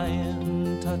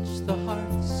dying touched the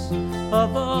hearts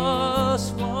of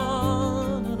us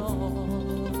one and all.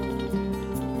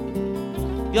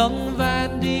 Young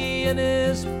Vandy in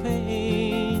his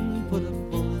pain put a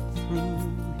bullet through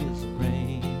his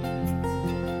brain.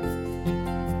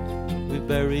 We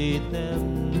buried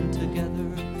them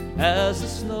together as the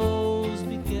snows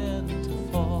began to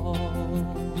fall.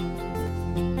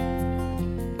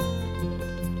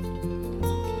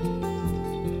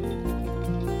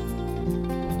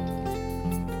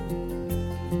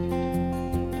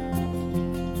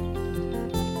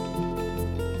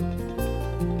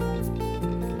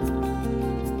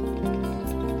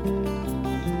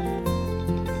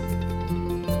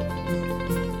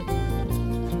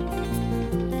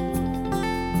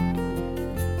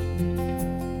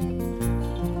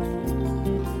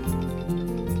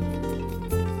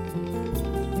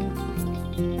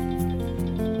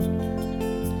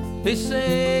 They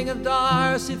sing of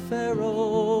Darcy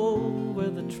Farrow, where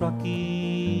the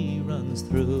Truckee runs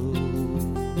through.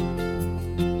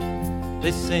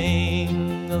 They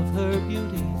sing of her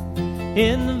beauty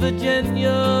in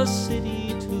Virginia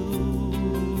City too.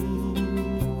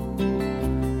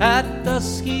 At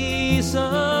dusky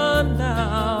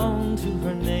sundown, to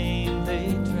her name they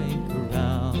drink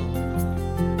around.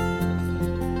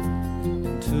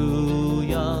 Two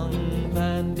young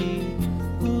bandy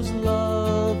whose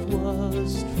love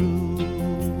was true.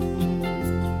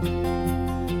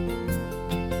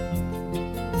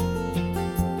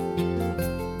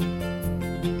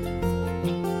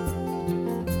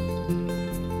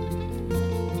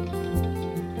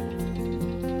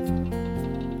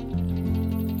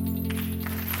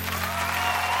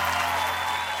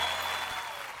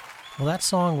 Well, that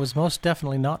song was most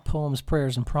definitely not Poems,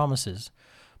 Prayers, and Promises,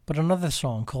 but another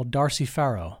song called Darcy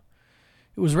Farrow.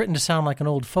 It was written to sound like an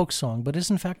old folk song, but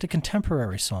is in fact a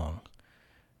contemporary song.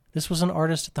 This was an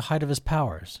artist at the height of his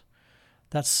powers.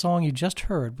 That song you just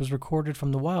heard was recorded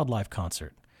from the Wildlife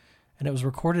concert, and it was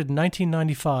recorded in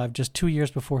 1995, just 2 years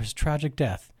before his tragic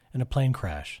death in a plane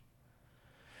crash.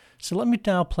 So let me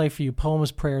now play for you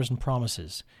Poems, Prayers, and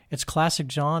Promises. It's classic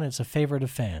John, it's a favorite of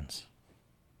fans.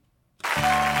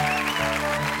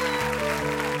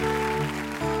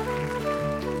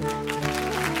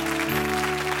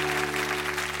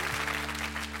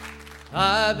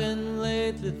 I've been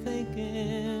lately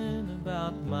thinking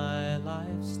about my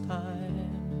life's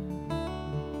time,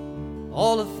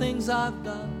 all the things I've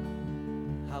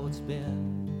done, how it's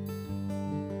been.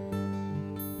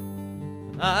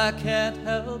 I can't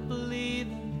help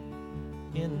believing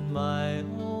in my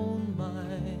own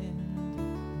mind.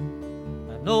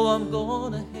 I know I'm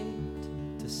gonna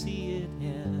hate to see it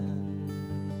end.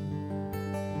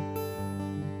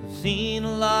 I've seen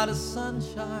a lot of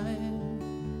sunshine,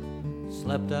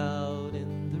 slept out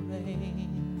in the rain,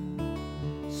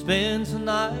 spent a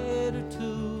night or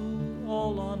two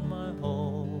all on my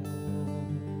own.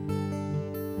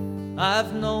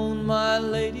 I've known my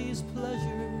lady's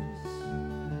pleasures,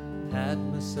 had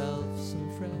myself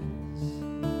some friends,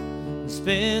 and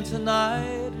spent a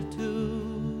night or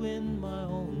two in my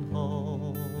own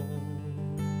home.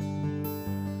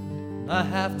 And I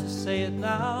have to say it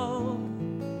now,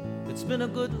 it's been a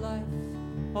good life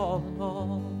all in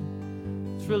all.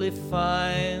 It's really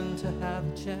fine to have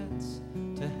a chance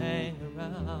to hang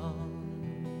around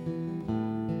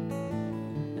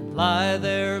and lie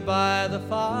there by the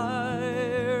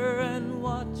fire and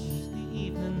watch the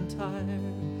evening tire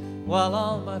while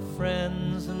all my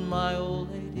friends and my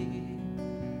old lady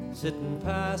sit and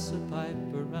pass a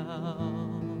pipe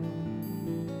around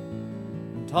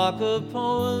and talk of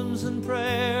poems and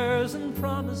prayers and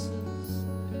promises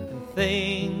and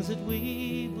things that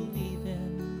we believe in.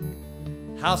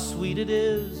 How sweet it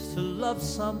is to love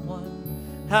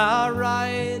someone, how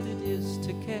right it is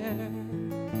to care,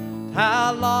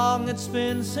 how long it's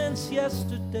been since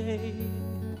yesterday.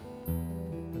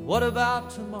 But what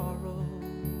about tomorrow?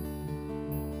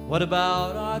 What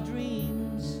about our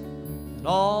dreams and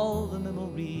all the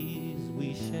memories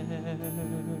we share?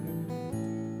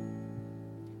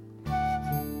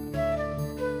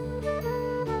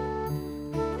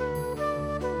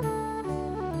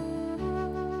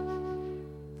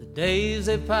 Days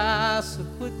they pass so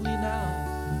quickly now,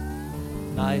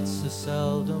 nights are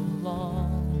seldom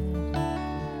long.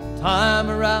 Time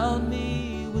around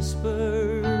me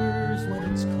whispers when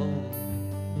it's cold.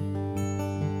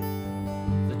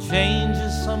 The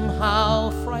changes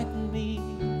somehow frighten me,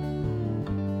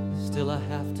 still I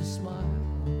have to smile.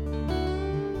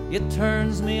 It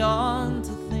turns me on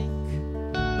to think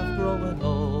of growing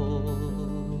old.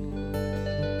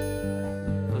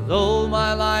 For though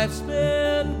my life's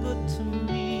been good to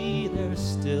me, there's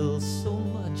still so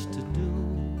much to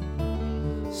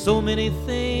do, so many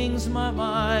things my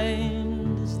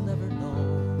mind has never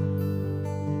known.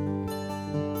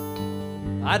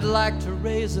 I'd like to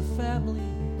raise a family,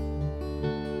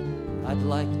 I'd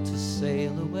like to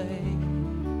sail away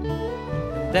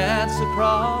and dance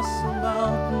across the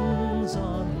mountains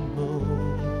on the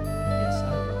moon. Yes,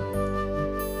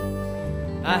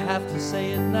 I have to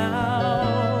say it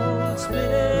now, it's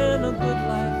been a good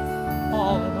life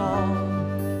all in all.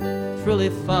 It's really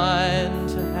fine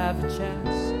to have a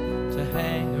chance to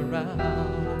hang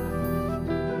around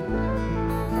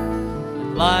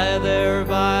and lie there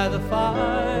by the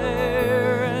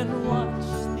fire and watch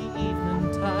the evening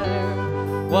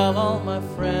tire while all my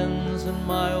friends and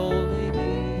my old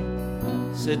lady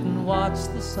sit and watch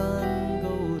the sun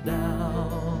go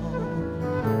down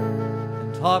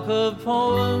and talk of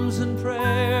poems and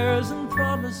prayers and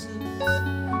promises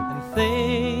and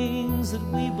things things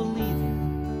that we believe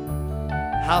in,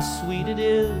 how sweet it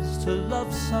is to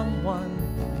love someone,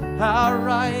 how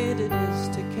right it is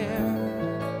to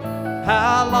care,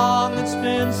 how long it's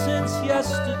been since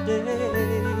yesterday.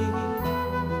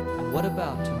 And what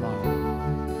about tomorrow?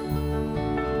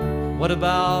 What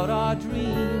about our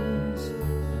dreams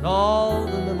and all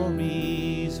the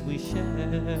memories we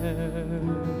share?